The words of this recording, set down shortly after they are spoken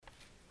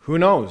Who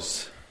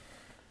knows?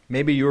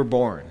 Maybe you were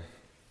born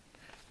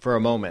for a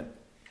moment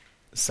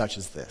such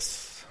as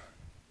this.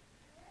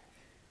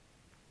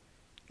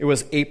 It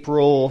was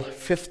April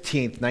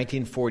 15th,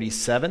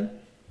 1947,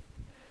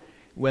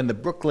 when the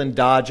Brooklyn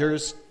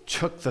Dodgers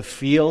took the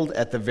field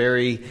at the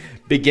very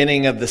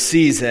beginning of the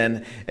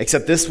season,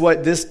 except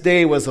this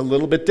day was a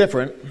little bit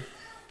different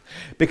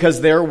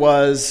because there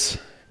was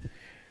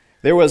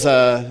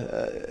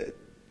a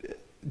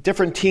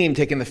different team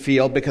taking the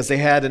field because they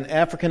had an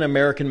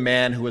African-American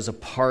man who was a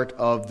part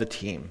of the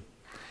team.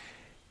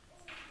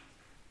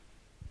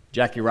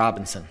 Jackie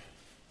Robinson.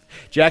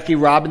 Jackie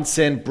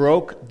Robinson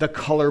broke the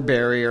color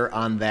barrier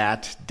on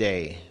that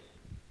day.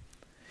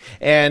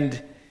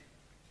 And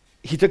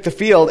he took the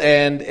field,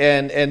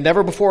 and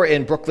never before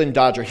in Brooklyn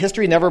Dodger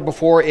history, never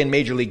before in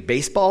Major League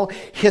Baseball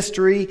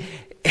history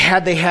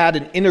had they had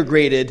an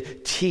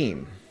integrated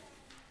team.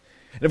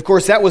 And of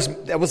course, that was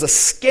a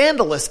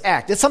scandalous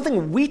act. It's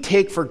something we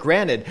take for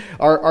granted.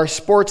 Our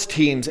sports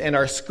teams and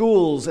our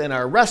schools and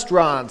our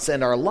restaurants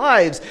and our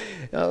lives,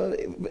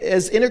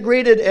 as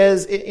integrated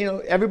as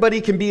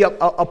everybody can be a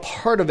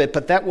part of it.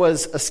 But that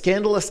was a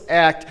scandalous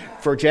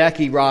act for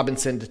Jackie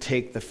Robinson to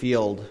take the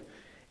field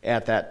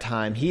at that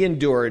time. He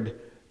endured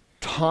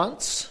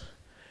taunts,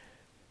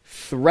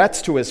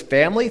 threats to his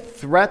family,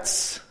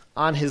 threats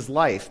on his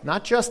life.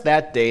 Not just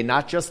that day,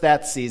 not just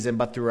that season,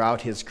 but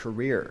throughout his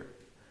career.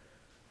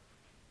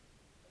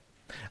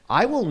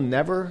 I will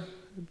never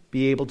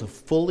be able to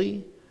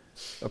fully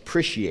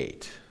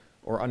appreciate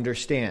or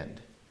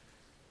understand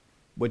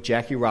what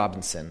Jackie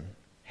Robinson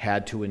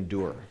had to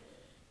endure.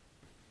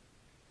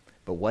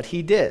 But what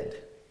he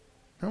did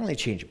not only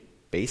changed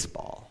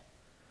baseball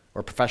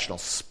or professional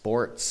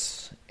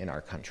sports in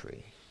our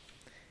country,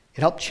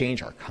 it helped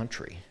change our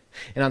country.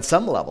 And on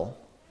some level,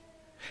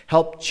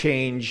 helped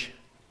change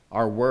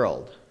our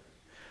world.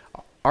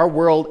 Our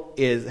world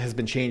has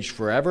been changed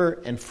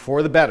forever and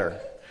for the better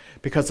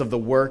because of the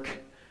work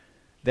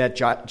that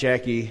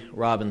Jackie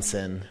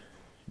Robinson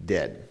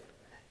did.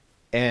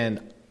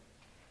 And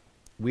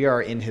we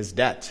are in his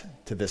debt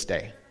to this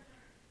day.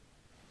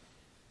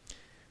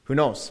 Who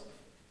knows?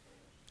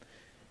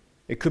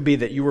 It could be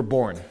that you were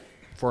born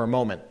for a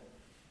moment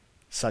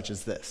such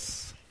as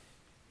this.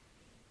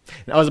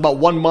 Now, it was about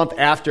 1 month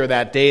after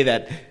that day,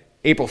 that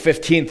April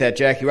 15th, that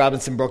Jackie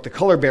Robinson broke the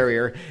color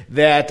barrier,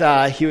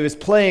 that he was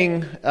playing,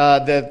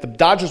 the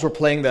Dodgers were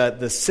playing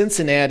the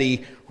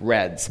Cincinnati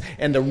Reds.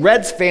 And the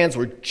Reds fans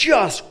were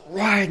just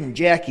riding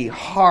Jackie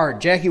hard.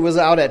 Jackie went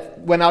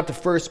out to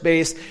first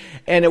base,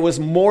 and it was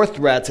more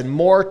threats and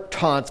more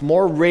taunts,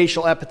 more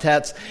racial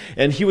epithets,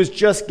 and he was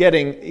just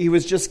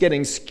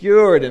getting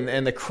skewered,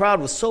 and the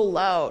crowd was so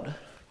loud.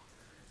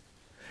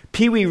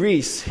 Pee Wee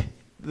Reese,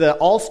 the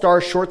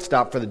all-star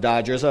shortstop for the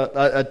Dodgers,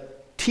 a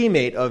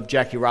teammate of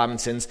Jackie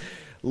Robinson's,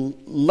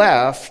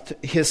 left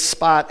his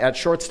spot at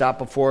shortstop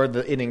before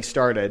the inning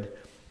started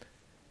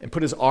and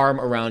put his arm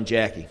around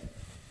Jackie.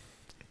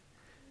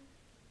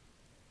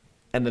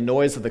 And the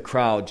noise of the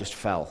crowd just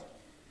fell.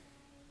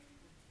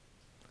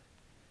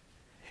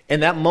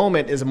 And that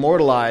moment is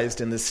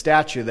immortalized in this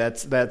statue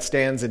that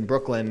stands in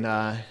Brooklyn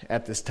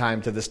at this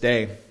time to this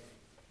day.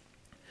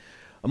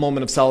 A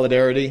moment of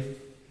solidarity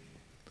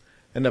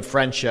and of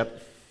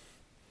friendship.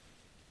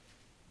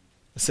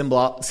 A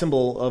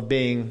symbol of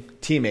being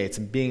teammates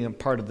and being a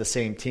part of the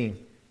same team.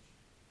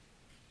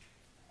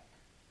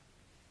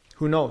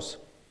 Who knows?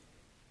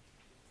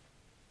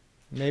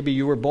 Maybe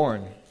you were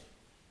born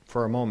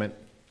for a moment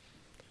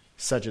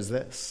such as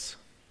this.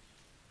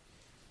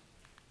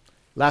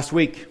 Last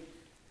week,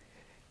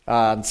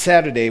 on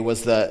Saturday,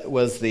 was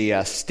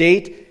the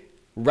state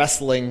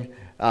wrestling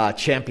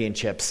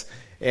championships,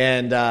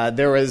 and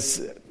there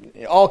was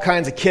all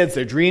kinds of kids.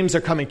 Their dreams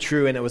are coming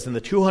true, and it was in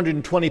the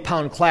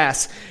 220-pound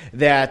class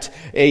that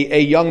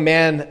a young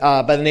man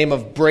by the name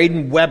of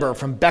Braden Weber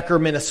from Becker,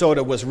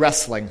 Minnesota, was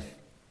wrestling.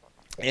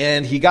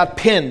 And he got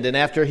pinned, and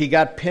after he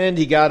got pinned,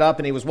 he got up,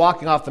 and he was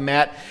walking off the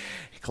mat.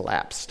 He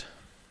collapsed,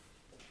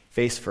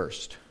 face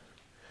first.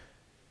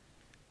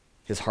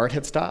 His heart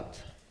had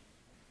stopped.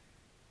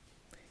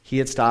 He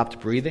had stopped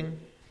breathing.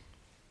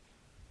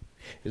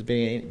 He was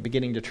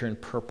beginning to turn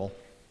purple.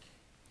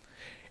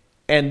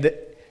 And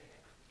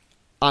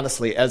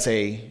honestly, as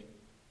a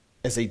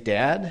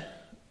dad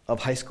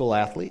of high school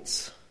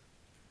athletes,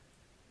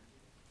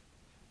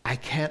 I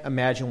can't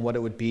imagine what it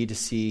would be to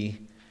see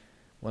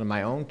one of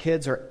my own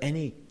kids or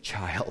any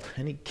child,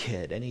 any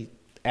kid, any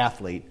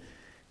athlete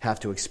have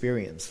to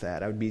experience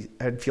that.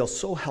 I'd feel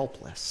so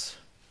helpless.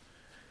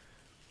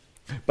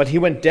 But he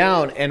went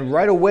down, and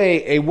right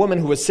away, a woman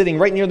who was sitting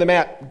right near the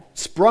mat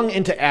sprung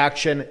into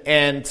action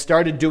and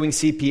started doing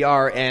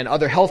CPR, and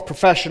other health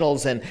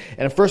professionals and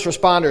first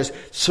responders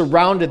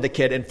surrounded the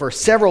kid. And for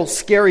several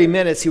scary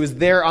minutes, he was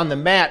there on the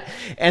mat,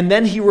 and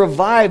then he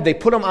revived. They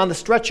put him on the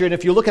stretcher, and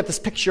if you look at this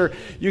picture,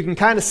 you can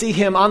kind of see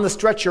him on the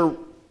stretcher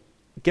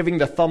giving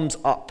the thumbs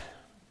up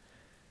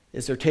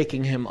as they're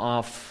taking him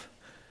off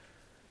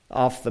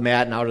the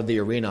mat and out of the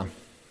arena.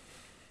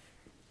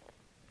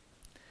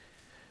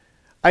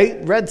 I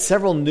read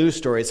several news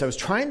stories. I was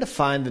trying to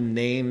find the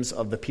names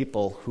of the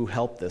people who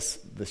helped this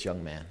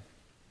young man.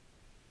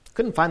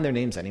 Couldn't find their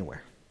names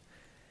anywhere.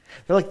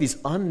 They're like these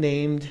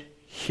unnamed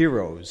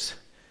heroes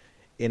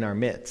in our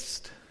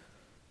midst.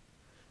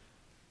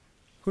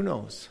 Who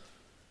knows?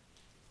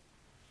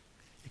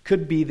 It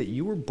could be that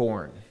you were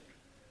born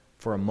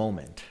for a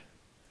moment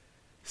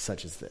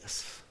such as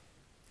this.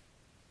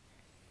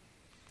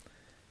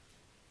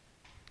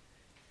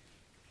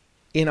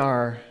 In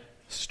our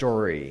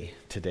story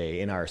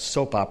today, in our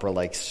soap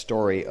opera-like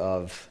story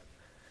of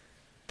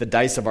the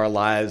dice of our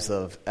lives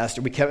of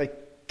Esther, we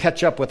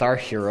catch up with our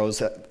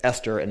heroes,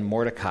 Esther and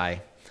Mordecai.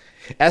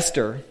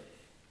 Esther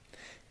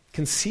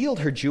concealed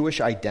her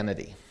Jewish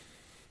identity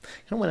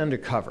and went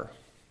undercover,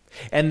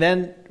 and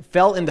then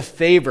fell into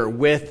favor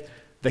with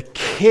the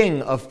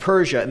king of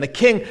Persia. And the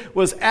king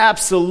was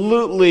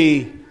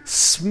absolutely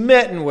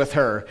smitten with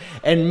her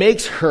and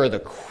makes her the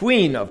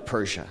queen of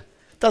Persia.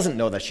 Doesn't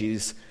know that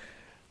she's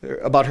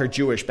about her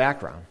Jewish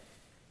background.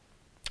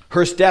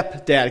 Her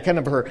stepdad,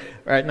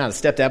 not a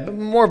stepdad, but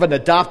more of an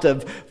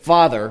adoptive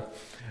father,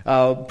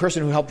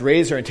 person who helped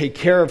raise her and take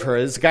care of her,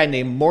 is a guy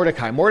named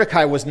Mordecai.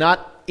 Mordecai was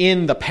not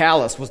in the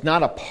palace, was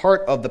not a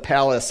part of the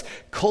palace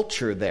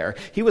culture there.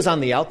 He was on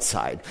the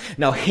outside.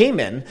 Now,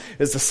 Haman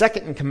is the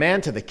second in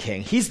command to the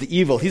king. He's the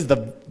evil, he's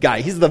the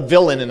guy, he's the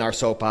villain in our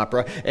soap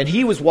opera, and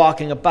he was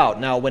walking about.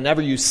 Now,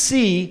 whenever you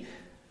see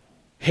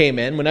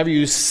Haman, whenever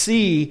you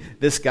see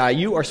this guy,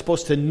 you are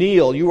supposed to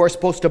kneel, you are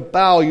supposed to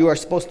bow, you are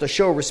supposed to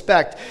show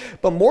respect.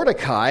 But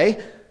Mordecai,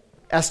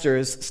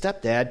 Esther's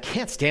stepdad,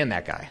 can't stand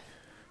that guy.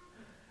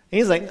 And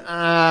he's like, no,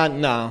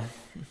 I'm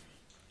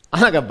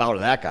not going to bow to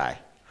that guy.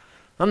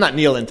 I'm not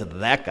kneeling to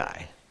that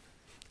guy.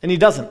 And he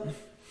doesn't.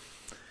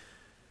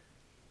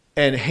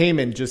 And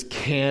Haman just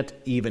can't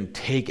even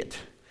take it.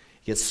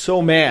 He gets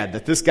so mad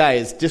that this guy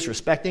is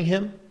disrespecting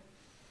him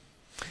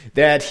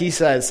that he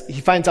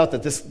finds out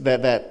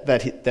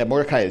that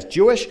Mordecai is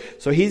Jewish,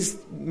 so he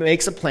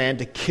makes a plan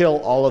to kill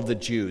all of the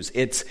Jews.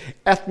 It's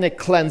ethnic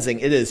cleansing.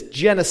 It is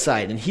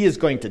genocide, and he is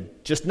going to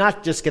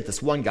not just get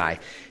this one guy.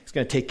 He's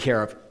going to take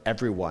care of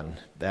everyone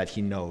that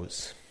he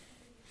knows,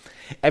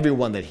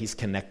 everyone that he's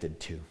connected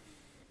to.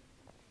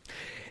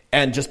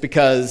 And just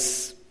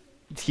because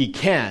he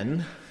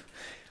can,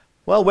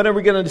 well, when are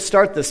we going to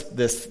start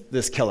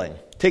this killing?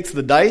 Takes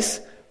the dice,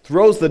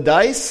 throws the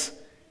dice,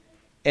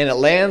 and it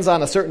lands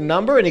on a certain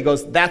number, and he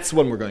goes, that's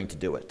when we're going to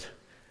do it.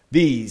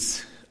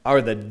 These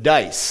are the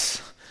dice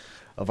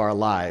of our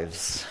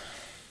lives.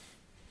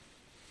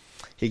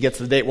 He gets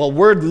the date. Well,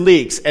 word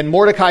leaks, and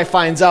Mordecai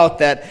finds out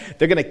that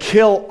they're going to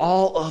kill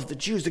all of the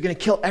Jews. They're going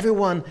to kill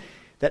everyone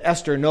that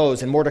Esther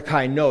knows and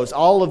Mordecai knows,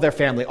 all of their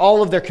family,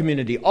 all of their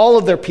community, all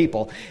of their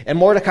people. And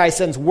Mordecai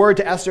sends word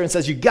to Esther and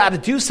says, you got to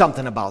do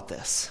something about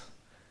this.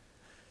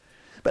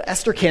 But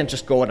Esther can't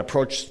just go and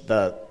approach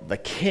the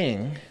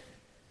king.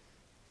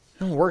 It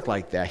don't work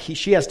like that.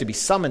 She has to be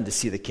summoned to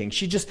see the king.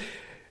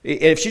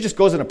 If she just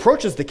goes and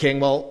approaches the king,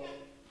 well,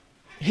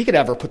 he could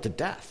have her put to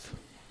death.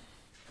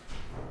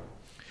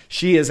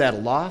 She is at a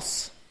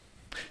loss.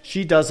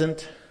 She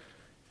doesn't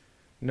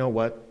know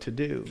what to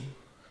do.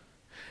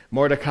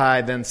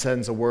 Mordecai then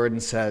sends a word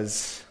and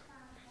says,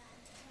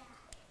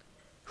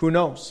 who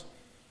knows?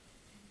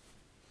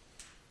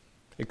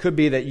 It could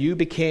be that you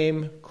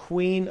became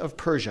queen of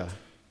Persia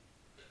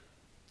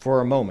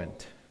for a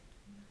moment,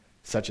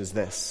 such as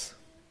this.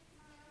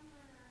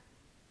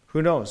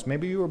 Who knows?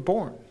 Maybe you were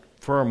born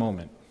for a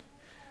moment,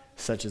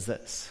 such as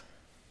this.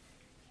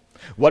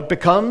 What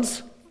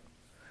becomes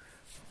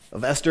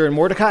of Esther and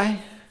Mordecai?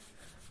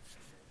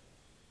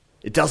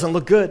 It doesn't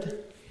look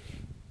good.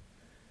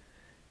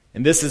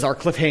 And this is our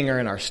cliffhanger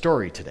in our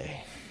story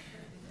today.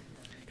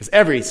 Because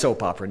every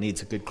soap opera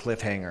needs a good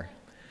cliffhanger.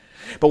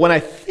 But when I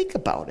think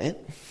about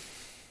it,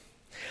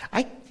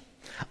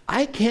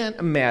 I can't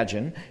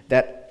imagine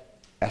that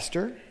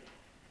Esther,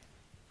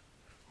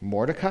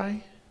 Mordecai,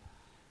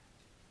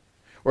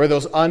 or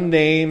those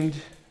unnamed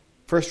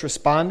first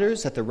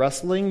responders at the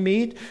wrestling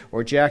meet,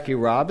 or Jackie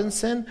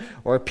Robinson,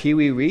 or Pee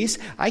Wee Reese,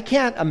 I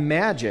can't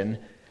imagine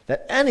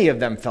that any of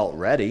them felt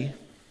ready.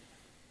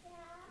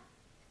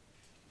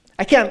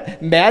 I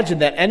can't imagine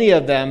that any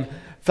of them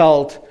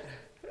felt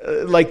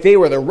like they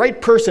were the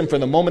right person for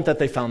the moment that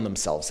they found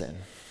themselves in.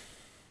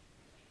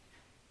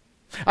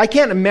 I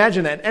can't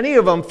imagine that any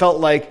of them felt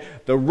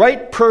like the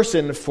right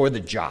person for the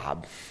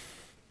job.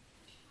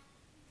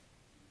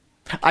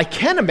 I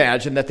can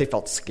imagine that they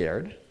felt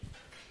scared,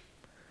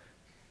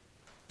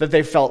 that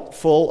they felt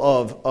full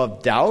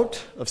of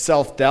doubt, of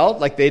self-doubt,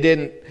 like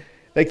they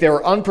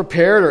were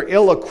unprepared or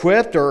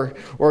ill-equipped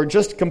or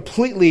just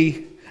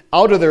completely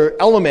out of their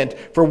element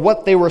for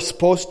what they were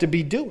supposed to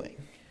be doing.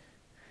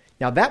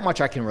 Now, that much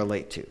I can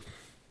relate to.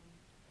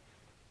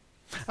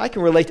 I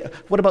can relate to.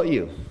 What about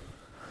you?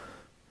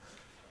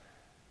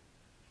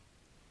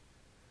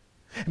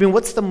 I mean,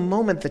 what's the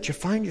moment that you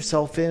find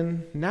yourself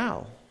in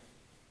now?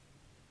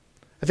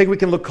 I think we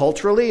can look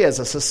culturally as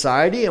a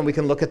society, and we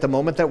can look at the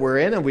moment that we're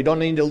in, and we don't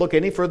need to look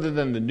any further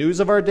than the news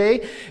of our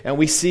day, and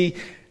we see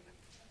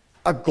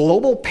a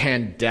global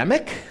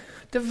pandemic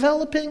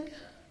developing.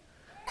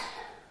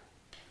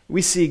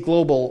 We see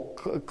global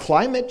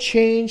climate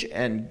change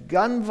and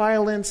gun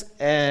violence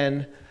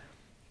and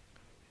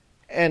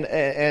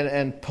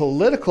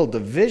political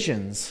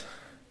divisions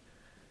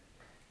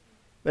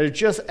that are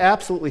just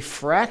absolutely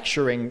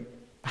fracturing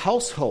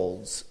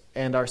households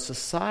and our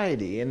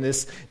society. And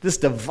this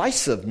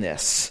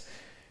divisiveness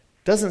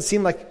doesn't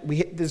seem like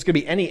there's going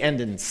to be any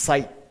end in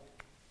sight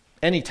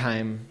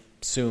anytime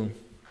soon.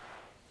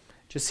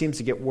 It just seems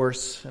to get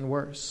worse and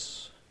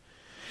worse.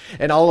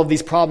 And all of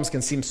these problems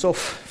can seem so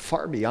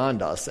far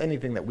beyond us,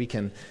 anything that we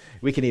can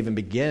even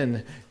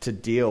begin to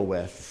deal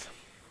with.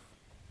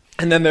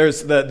 And then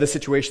there's the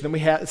situation that we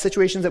have,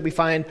 situations that we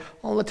find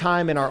all the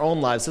time in our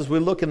own lives. As we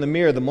look in the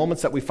mirror, the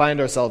moments that we find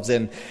ourselves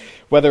in,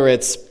 whether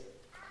it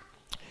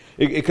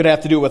could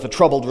have to do with a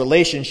troubled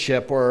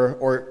relationship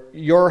or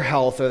your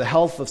health or the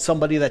health of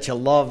somebody that you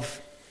love.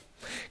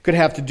 It could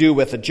have to do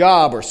with a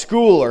job or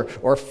school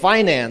or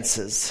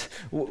finances.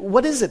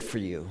 What is it for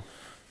you?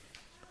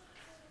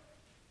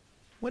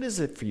 What is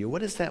it for you?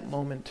 What is that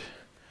moment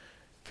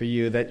for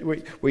you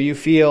where you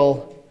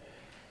feel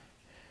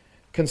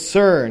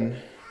concern,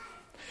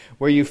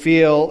 where you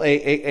feel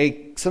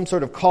some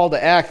sort of call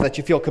to act, that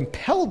you feel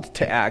compelled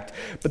to act,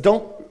 but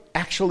don't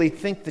actually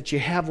think that you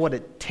have what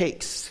it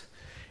takes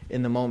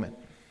in the moment?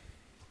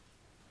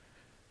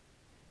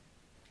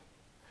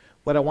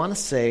 What I want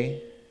to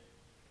say,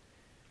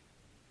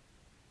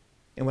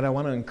 and what I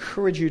want to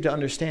encourage you to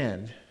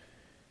understand,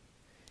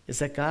 is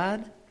that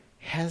God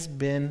has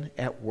been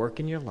at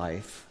work in your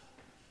life,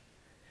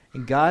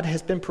 and God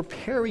has been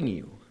preparing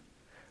you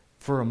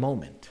for a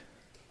moment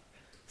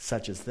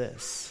such as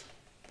this.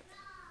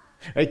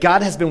 Right?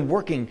 God has been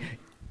working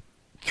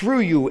through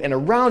you and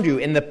around you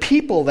and the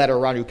people that are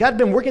around you. God has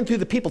been working through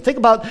the people. Think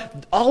about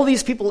all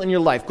these people in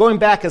your life, going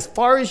back as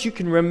far as you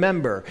can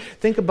remember.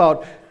 Think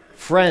about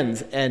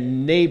friends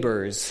and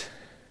neighbors,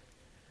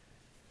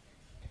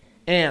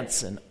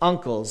 aunts and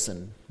uncles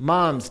and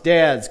moms,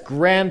 dads,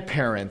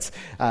 grandparents,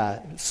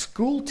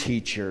 school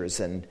teachers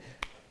and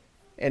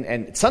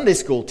Sunday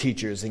school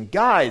teachers and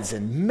guides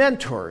and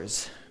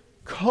mentors,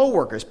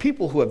 co-workers,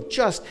 people who have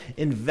just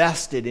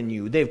invested in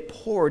you. They've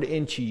poured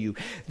into you.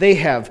 They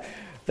have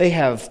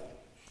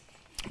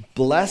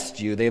blessed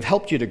you. They've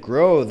helped you to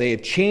grow. They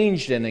have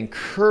changed and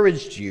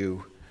encouraged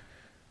you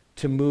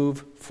to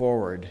move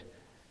forward.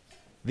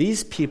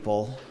 These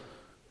people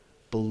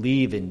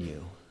believe in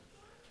you.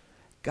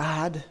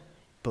 God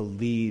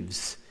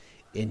believes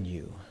in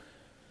you.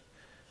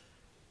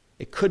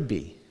 It could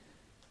be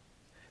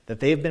that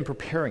they have been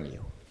preparing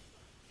you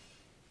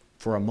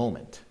for a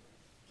moment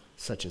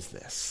such as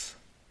this.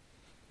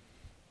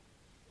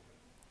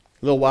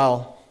 A little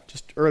while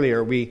just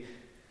earlier, we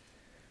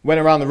went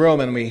around the room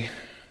and we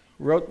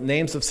wrote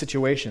names of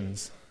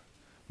situations,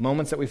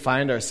 moments that we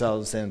find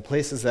ourselves in,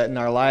 places that in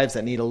our lives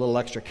that need a little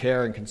extra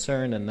care and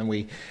concern, and then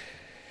we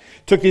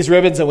took these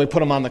ribbons and we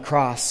put them on the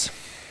cross.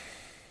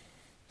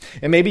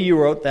 And maybe you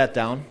wrote that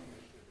down,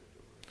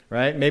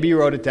 right? Maybe you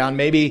wrote it down.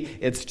 Maybe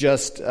it's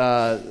just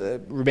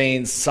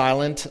remains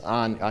silent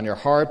on your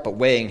heart, but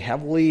weighing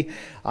heavily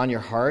on your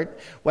heart.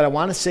 What I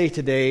want to say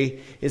today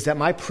is that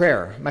my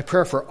prayer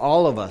for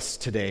all of us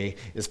today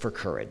is for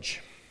courage.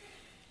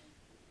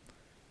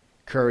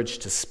 Courage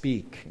to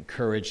speak,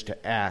 courage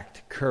to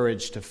act,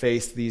 courage to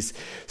face these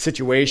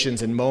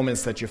situations and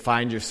moments that you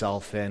find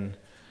yourself in.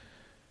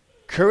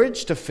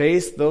 Courage to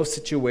face those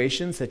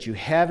situations that you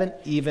haven't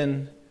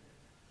even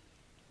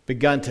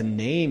begun to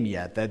name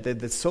yet,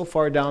 that's so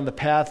far down the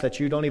path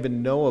that you don't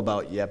even know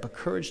about yet, but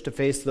courage to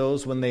face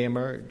those when they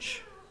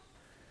emerge.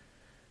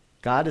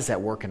 God is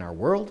at work in our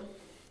world.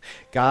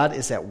 God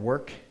is at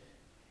work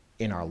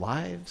in our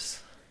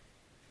lives.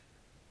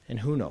 And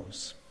who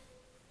knows?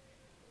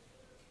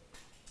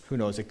 Who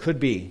knows? It could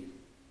be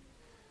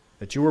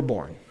that you were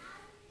born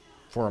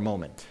for a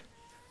moment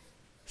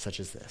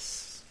such as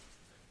this.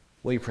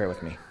 Will you pray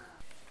with me?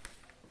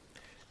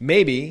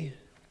 Maybe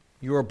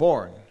you were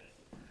born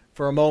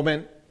for a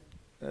moment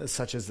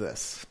such as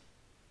this.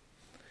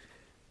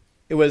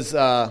 It was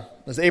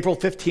April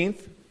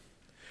 15th,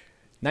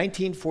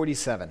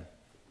 1947.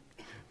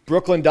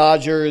 Brooklyn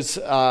Dodgers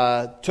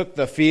took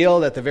the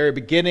field at the very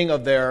beginning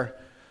of their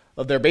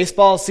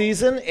baseball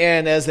season,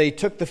 and as they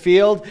took the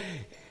field,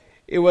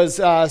 it was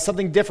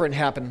something different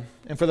happened.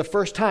 And for the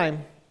first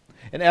time,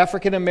 an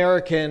African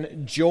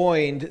American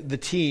joined the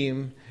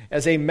team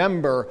as a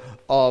member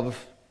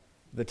of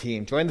the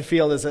team, joined the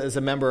field as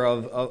a member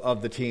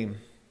of the team.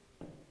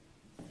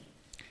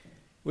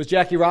 It was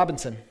Jackie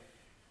Robinson.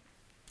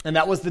 And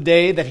that was the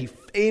day that he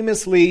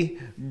famously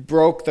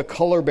broke the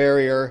color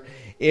barrier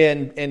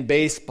in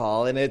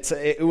baseball. And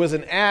it was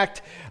an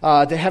act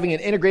to having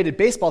an integrated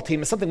baseball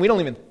team is something we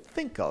don't even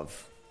think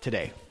of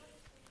today.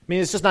 I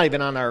mean, it's just not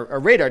even on our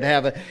radar to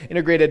have an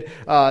integrated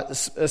a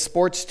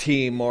sports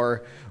team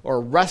or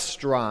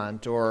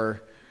restaurant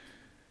or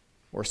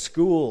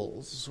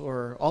schools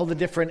or all the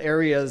different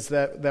areas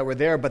that were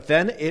there. But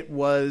then it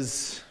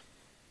was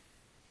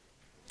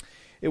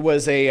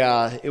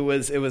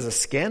a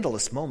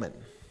scandalous moment.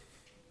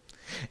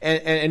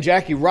 And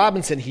Jackie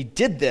Robinson, he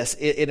did this,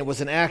 and it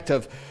was an act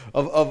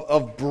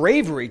of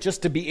bravery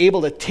just to be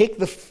able to take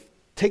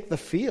the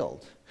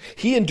field.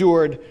 He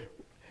endured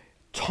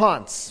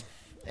taunts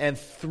and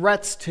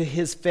threats to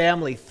his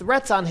family,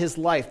 threats on his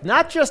life,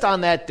 not just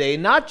on that day,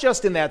 not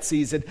just in that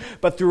season,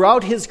 but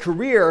throughout his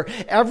career,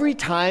 every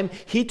time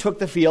he took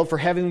the field for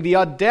having the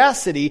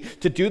audacity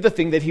to do the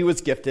thing that he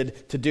was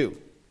gifted to do.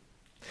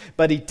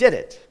 But he did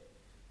it.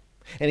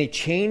 And he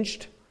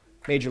changed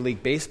Major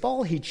League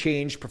Baseball. He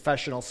changed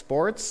professional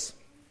sports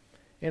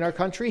in our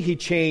country. He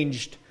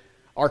changed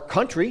our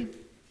country.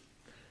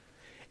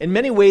 In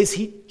many ways,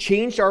 he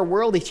changed our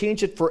world. He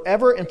changed it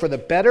forever and for the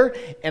better.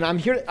 And I'm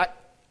here,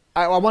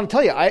 I want to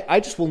tell you,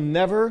 I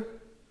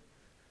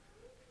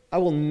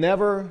will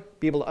never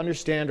be able to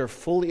understand or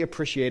fully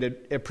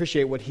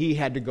appreciate what he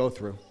had to go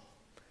through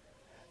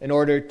in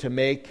order to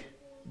make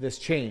this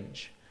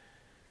change.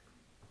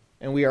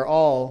 And we are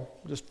all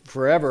just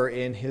forever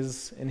in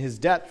his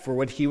debt for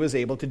what he was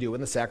able to do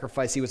and the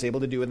sacrifice he was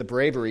able to do and the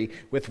bravery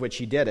with which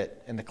he did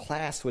it and the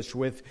class with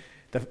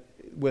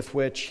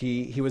which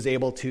he was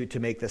able to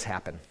make this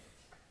happen.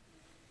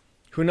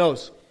 Who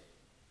knows?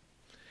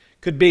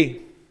 Could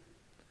be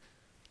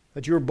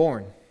that you were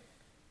born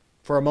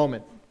for a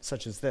moment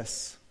such as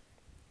this.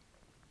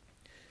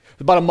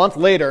 About a month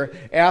later,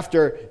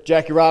 after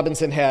Jackie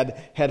Robinson had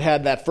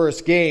that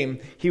first game,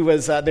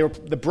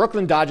 the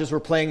Brooklyn Dodgers were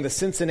playing the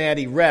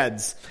Cincinnati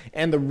Reds,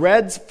 and the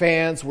Reds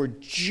fans were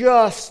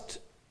just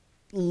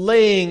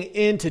laying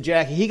into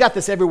Jackie. He got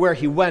this everywhere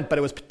he went, but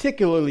it was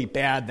particularly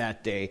bad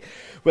that day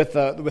with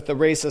the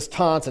racist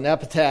taunts and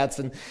epithets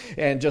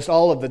and just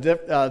all of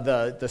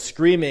the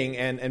screaming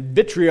and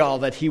vitriol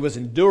that he was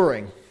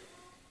enduring.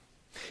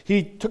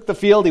 He took the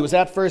field. He was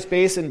at first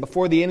base, and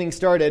before the inning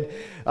started,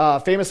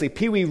 famously,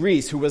 Pee Wee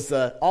Reese, who was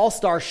the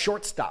all-star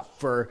shortstop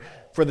for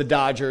the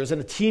Dodgers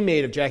and a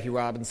teammate of Jackie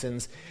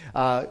Robinson's,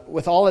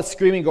 with all that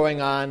screaming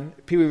going on,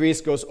 Pee Wee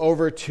Reese goes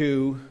over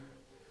to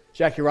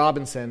Jackie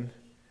Robinson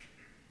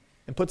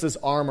and puts his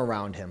arm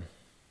around him,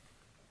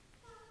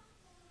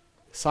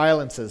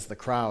 silences the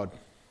crowd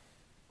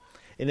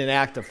in an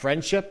act of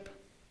friendship,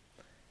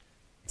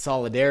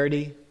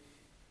 solidarity,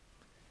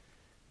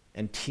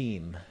 and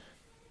team.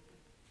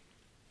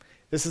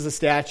 This is a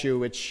statue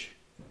which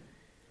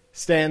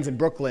stands in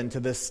Brooklyn to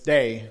this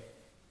day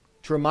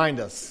to remind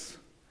us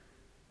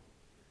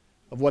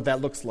of what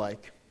that looks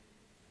like.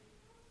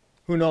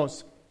 Who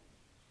knows?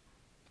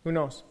 Who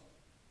knows?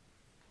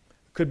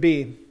 It could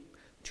be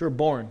that you were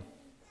born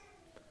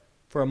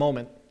for a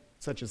moment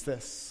such as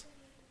this.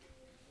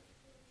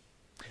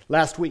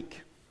 Last week,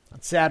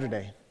 on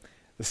Saturday,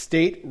 the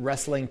state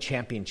wrestling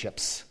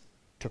championships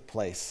took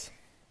place.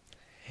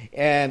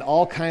 And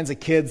all kinds of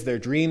kids, their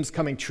dreams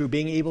coming true,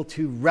 being able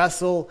to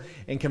wrestle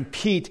and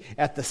compete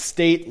at the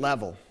state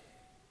level.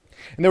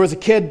 And there was a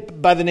kid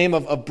by the name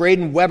of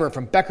Braden Weber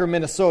from Becker,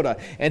 Minnesota,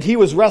 and he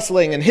was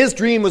wrestling, and his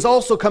dream was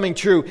also coming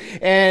true.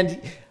 And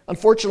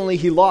unfortunately,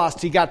 he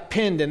lost. He got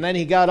pinned, and then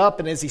he got up,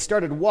 and as he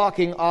started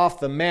walking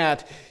off the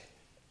mat,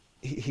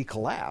 he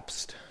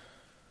collapsed.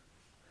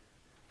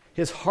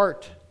 His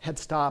heart had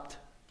stopped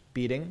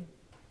beating.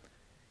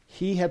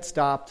 He had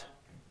stopped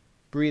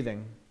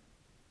breathing.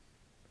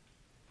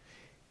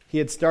 He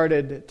had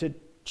started to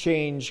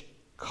change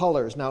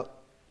colors. Now,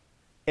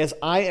 as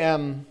I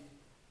am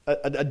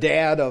a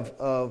dad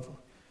of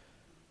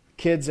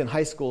kids in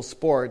high school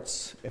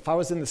sports, if I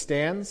was in the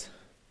stands,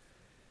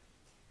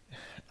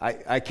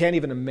 I can't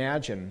even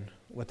imagine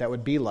what that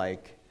would be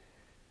like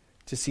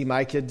to see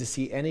my kid, to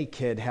see any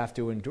kid have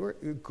to endure,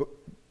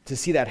 to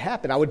see that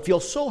happen. I would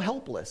feel so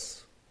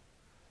helpless,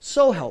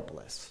 so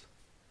helpless.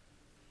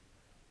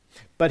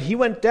 But he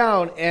went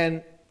down,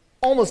 and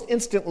almost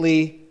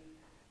instantly,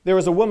 there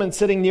was a woman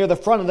sitting near the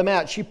front of the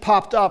mat. She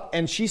popped up,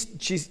 and she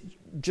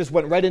just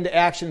went right into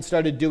action,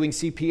 started doing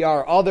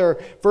CPR.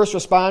 Other first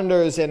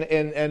responders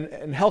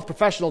and health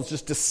professionals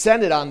just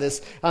descended on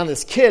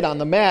this kid on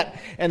the mat,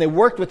 and they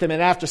worked with him.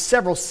 And after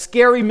several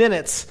scary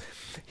minutes,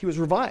 he was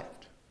revived.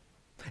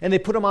 And they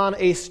put him on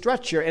a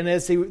stretcher, and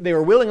as they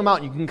were wheeling him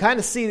out, you can kind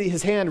of see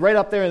his hand right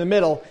up there in the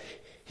middle.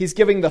 He's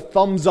giving the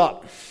thumbs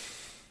up.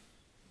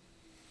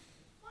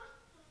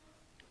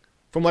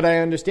 From what I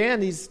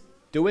understand, he's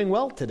doing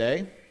well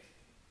today.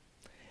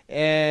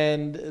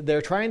 And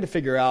they're trying to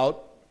figure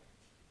out,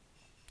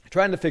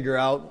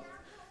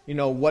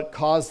 what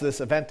caused this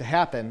event to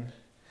happen.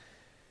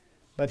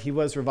 But he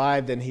was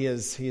revived, and he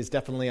is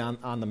definitely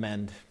on the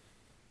mend.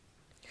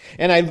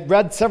 And I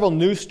read several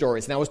news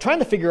stories, and I was trying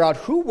to figure out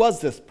who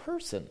was this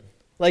person,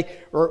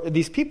 or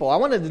these people. I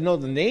wanted to know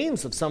the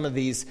names of some of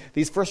these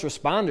first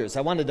responders.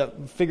 I wanted to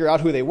figure out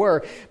who they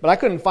were, but I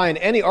couldn't find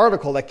any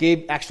article that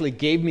actually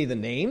gave me the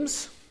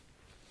names.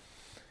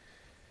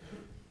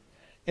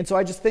 And so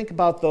I just think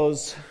about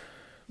those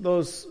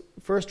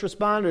first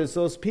responders,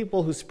 those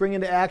people who spring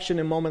into action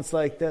in moments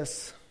like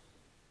this,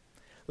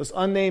 those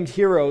unnamed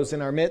heroes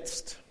in our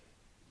midst.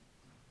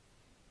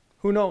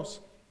 Who knows?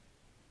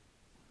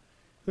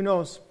 Who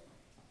knows?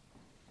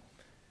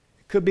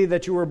 It could be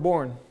that you were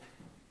born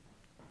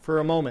for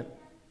a moment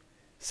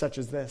such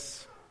as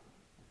this.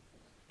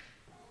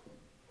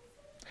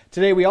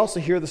 Today we also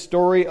hear the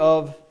story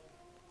of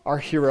our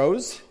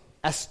heroes,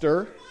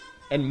 Esther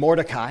and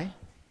Mordecai.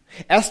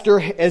 Esther,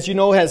 as you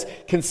know, has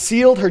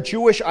concealed her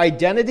Jewish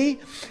identity,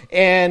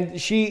 and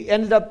she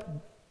ended up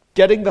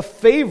getting the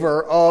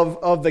favor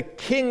of the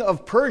king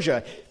of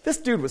Persia. This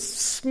dude was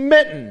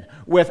smitten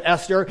with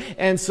Esther,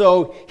 and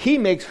so he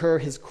makes her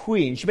his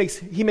queen.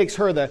 He makes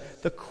her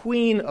the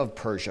queen of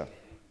Persia.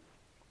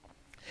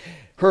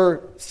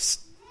 Her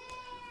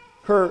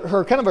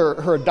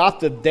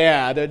adopted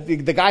dad,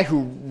 the guy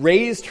who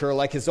raised her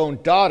like his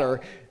own daughter,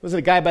 was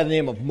a guy by the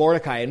name of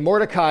Mordecai. And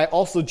Mordecai,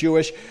 also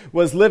Jewish,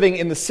 was living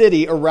in the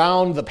city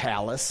around the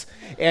palace.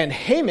 And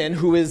Haman,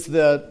 who is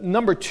the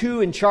number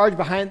 2 in charge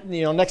behind,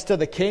 next to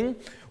the king,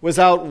 was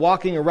out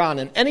walking around.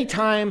 And any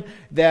time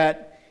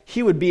that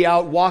he would be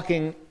out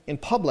walking in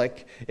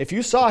public, if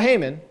you saw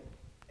Haman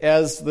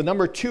as the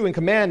number 2 in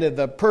command of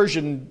the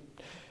Persian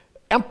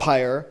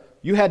Empire,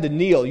 you had to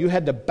kneel, you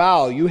had to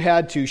bow, you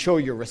had to show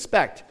your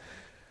respect.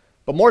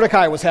 But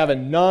Mordecai was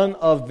having none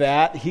of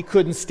that. He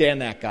couldn't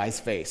stand that guy's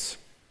face.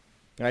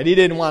 Right? He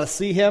didn't want to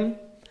see him,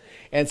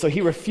 and so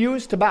he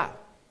refused to bow.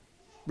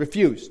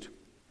 Refused.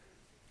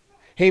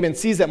 Haman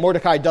sees that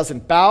Mordecai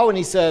doesn't bow, and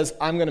he says,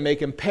 I'm going to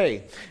make him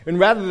pay. And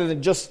rather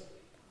than just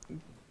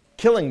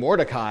killing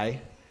Mordecai,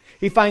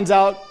 he finds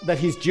out that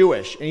he's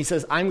Jewish, and he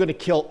says, I'm going to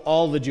kill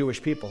all the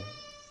Jewish people.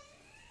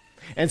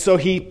 And so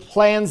he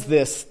plans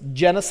this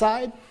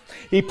genocide.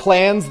 He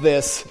plans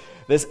this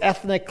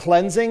ethnic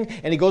cleansing,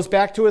 and he goes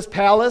back to his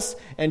palace,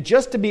 and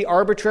just to be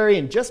arbitrary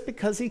and just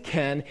because he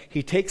can,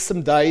 he takes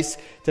some dice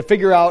to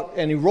figure out,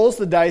 and he rolls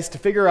the dice to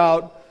figure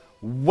out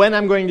when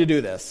I'm going to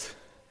do this.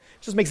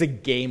 Just makes a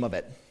game of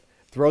it.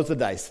 Throws the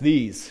dice.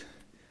 These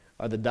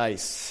are the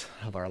dice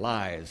of our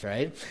lives,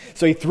 right?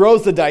 So he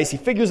throws the dice. He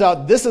figures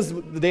out this is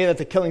the day that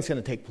the killing's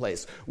going to take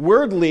place.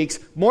 Word leaks.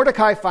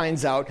 Mordecai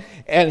finds out,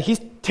 and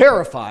he's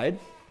terrified.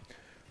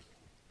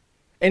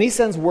 And he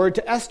sends word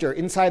to Esther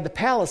inside the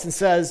palace and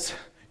says,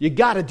 you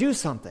got to do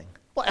something.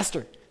 Well,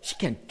 Esther, she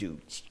can't do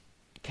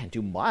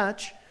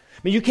much. I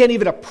mean, you can't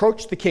even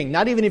approach the king.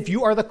 Not even if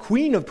you are the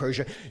queen of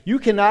Persia. You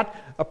cannot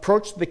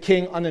approach the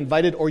king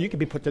uninvited, or you can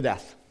be put to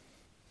death.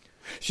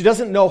 She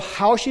doesn't know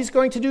how she's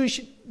going to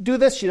do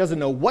this. She doesn't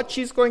know what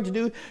she's going to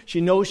do.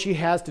 She knows she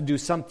has to do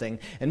something.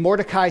 And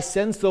Mordecai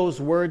sends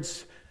those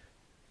words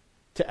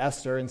to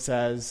Esther and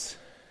says,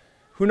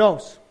 who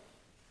knows?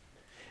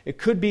 It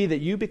could be that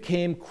you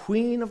became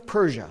queen of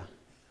Persia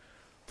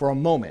for a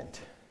moment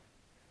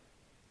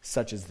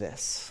such as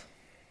this.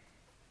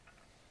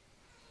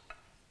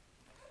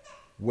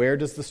 Where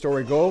does the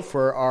story go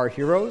for our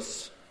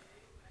heroes,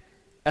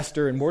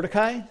 Esther and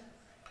Mordecai?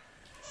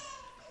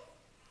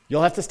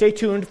 You'll have to stay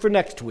tuned for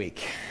next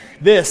week.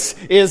 This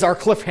is our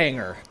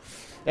cliffhanger.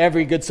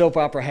 Every good soap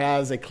opera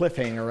has a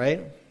cliffhanger,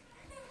 right?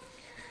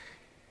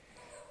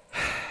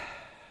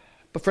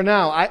 But for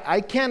now, I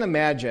can't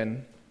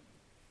imagine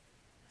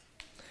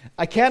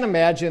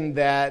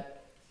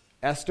that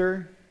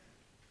Esther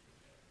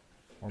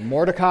or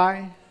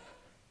Mordecai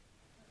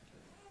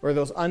or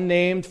those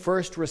unnamed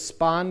first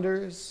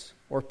responders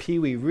or Pee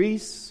Wee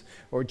Reese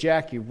or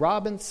Jackie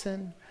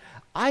Robinson,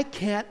 I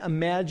can't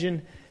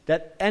imagine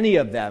that any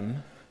of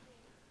them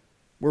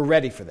were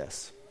ready for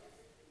this.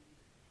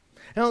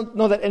 I don't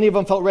know that any of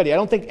them felt ready. I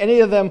don't think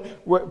any of them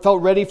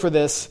felt ready for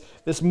this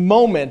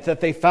moment that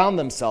they found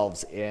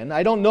themselves in.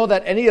 I don't know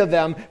that any of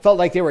them felt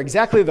like they were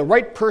exactly the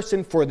right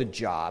person for the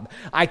job.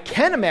 I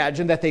can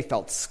imagine that they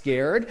felt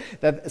scared,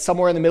 that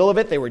somewhere in the middle of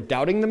it they were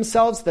doubting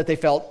themselves, that they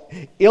felt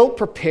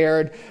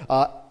ill-prepared,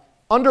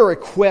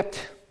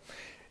 under-equipped.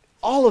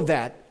 All of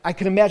that, I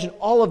can imagine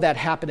all of that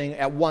happening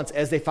at once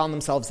as they found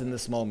themselves in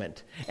this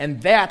moment.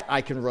 And that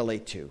I can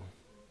relate to.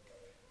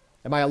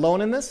 Am I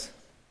alone in this?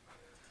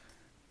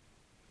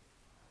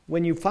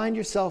 When you find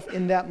yourself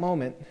in that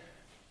moment,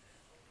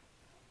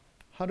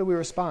 how do we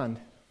respond?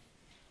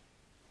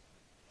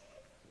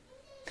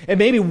 And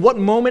maybe what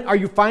moment are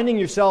you finding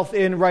yourself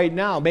in right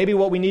now? Maybe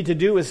what we need to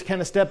do is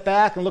kind of step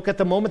back and look at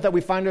the moment that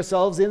we find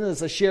ourselves in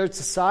as a shared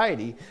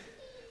society.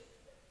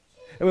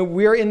 I mean,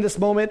 we're in this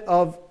moment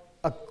of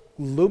a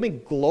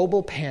looming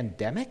global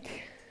pandemic,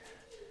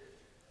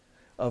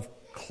 of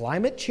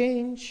climate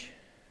change,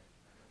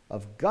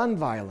 of gun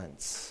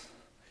violence.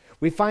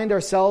 We find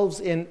ourselves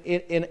in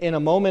a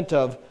moment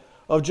of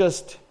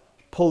just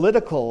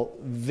political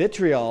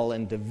vitriol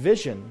and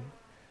division.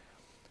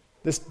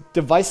 This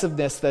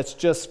divisiveness that's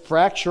just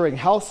fracturing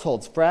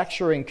households,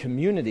 fracturing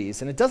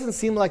communities. And it doesn't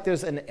seem like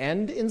there's an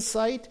end in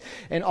sight.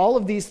 And all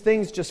of these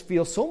things just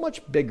feel so much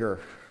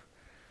bigger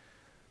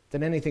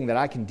than anything that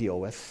I can deal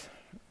with.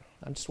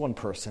 I'm just one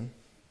person.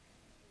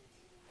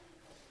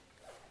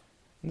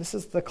 And this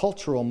is the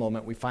cultural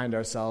moment we find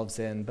ourselves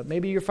in. But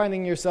maybe you're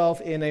finding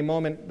yourself in a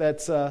moment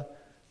that's a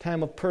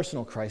time of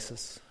personal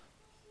crisis.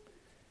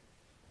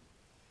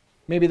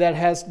 Maybe it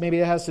has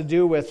to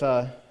do with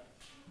a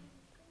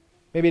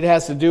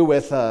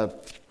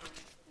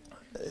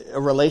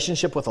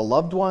relationship with a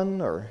loved one,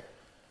 or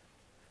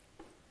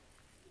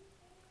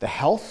the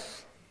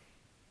health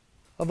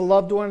of a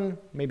loved one.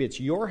 Maybe it's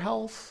your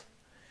health.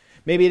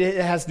 Maybe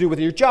it has to do with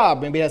your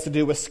job. Maybe it has to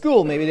do with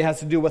school. Maybe it has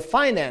to do with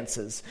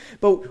finances.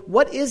 But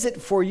what is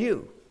it for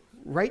you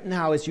right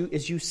now as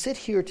you sit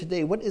here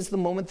today? What is the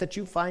moment that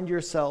you find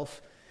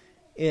yourself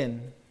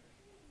in?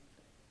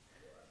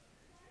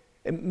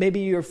 And maybe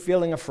you're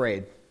feeling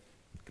afraid.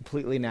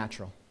 Completely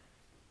natural.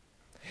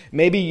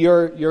 Maybe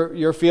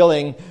you're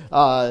feeling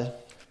like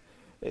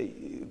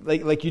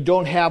you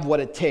don't have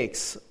what it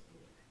takes.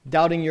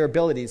 Doubting your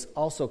abilities,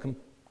 also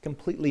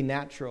completely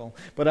natural.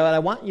 But what I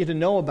want you to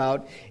know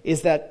about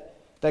is that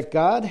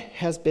God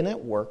has been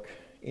at work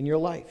in your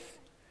life,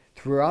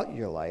 throughout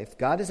your life.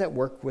 God is at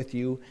work with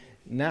you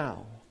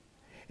now.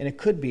 And it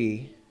could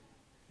be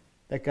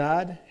that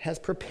God has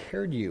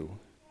prepared you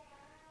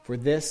for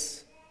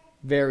this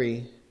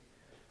very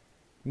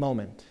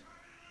moment.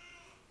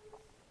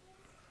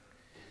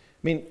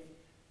 I mean,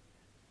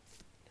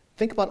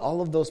 think about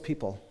all of those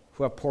people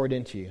who have poured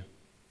into you.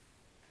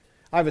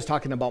 I was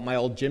talking about my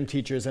old gym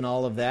teachers and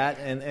all of that,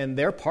 and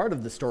they're part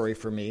of the story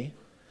for me.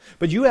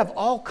 But you have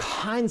all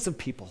kinds of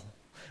people,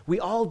 we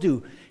all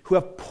do, who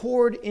have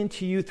poured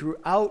into you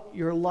throughout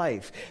your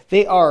life.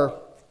 They are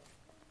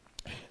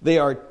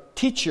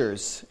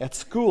teachers at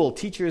school,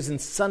 teachers in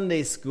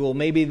Sunday school.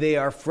 Maybe they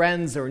are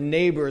friends or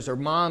neighbors or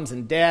moms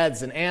and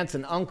dads and aunts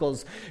and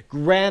uncles,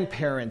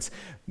 grandparents,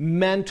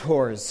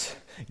 mentors,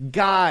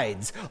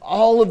 guides,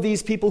 all of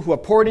these people who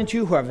have poured into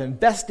you, who have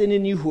invested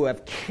in you, who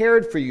have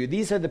cared for you.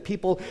 These are the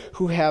people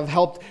who have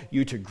helped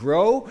you to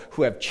grow,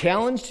 who have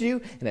challenged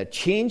you and have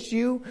changed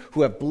you,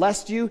 who have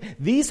blessed you.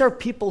 These are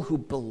people who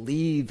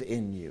believe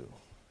in you.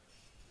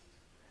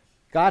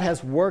 God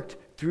has worked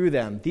through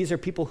them. These are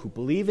people who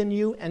believe in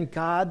you, and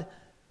God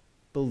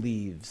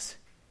believes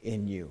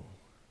in you.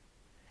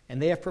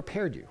 And they have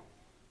prepared you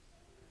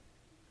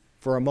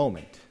for a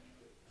moment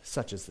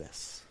such as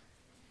this.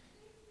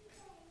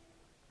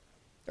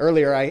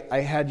 Earlier,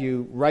 I had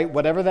you write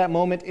whatever that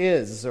moment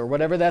is, or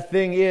whatever that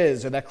thing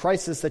is, or that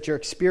crisis that you're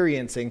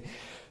experiencing.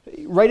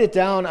 Write it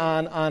down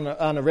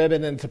on a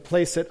ribbon and to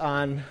place it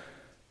on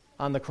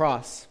the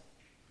cross.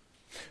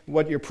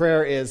 What your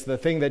prayer is, the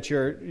thing that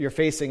you're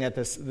facing at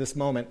this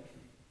moment.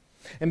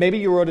 And maybe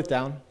you wrote it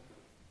down.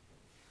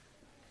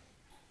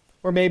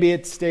 Or maybe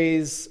it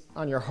stays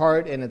on your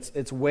heart and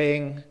it's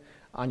weighing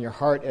on your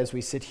heart as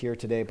we sit here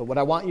today. But what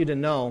I want you to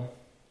know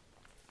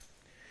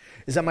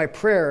is that my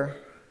prayer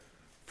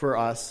for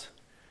us,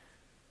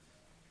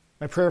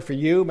 my prayer for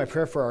you, my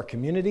prayer for our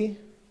community,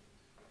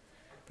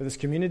 for this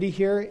community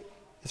here,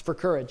 is for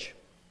courage.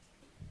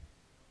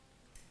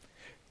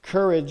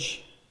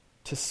 Courage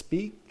to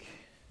speak,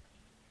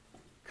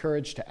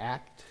 courage to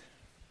act,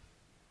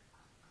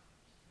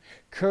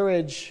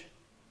 courage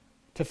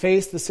to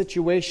face the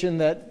situation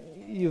that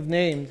you've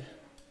named,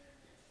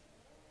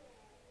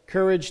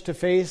 courage to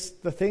face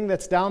the thing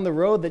that's down the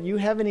road that you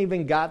haven't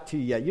even got to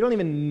yet. You don't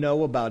even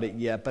know about it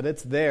yet, but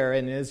it's there.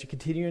 And as you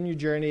continue on your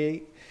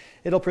journey,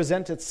 it'll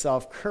present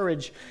itself.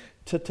 Courage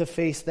to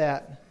face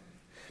that.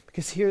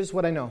 Because here's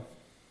what I know.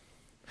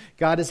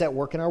 God is at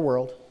work in our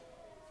world.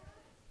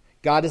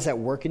 God is at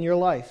work in your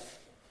life.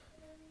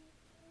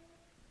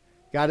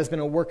 God has been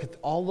at work with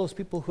all those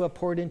people who have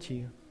poured into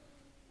you.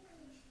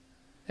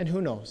 And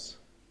who knows?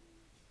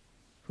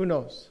 Who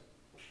knows?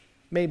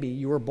 Maybe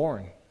you were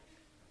born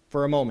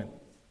for a moment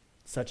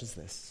such as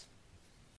this.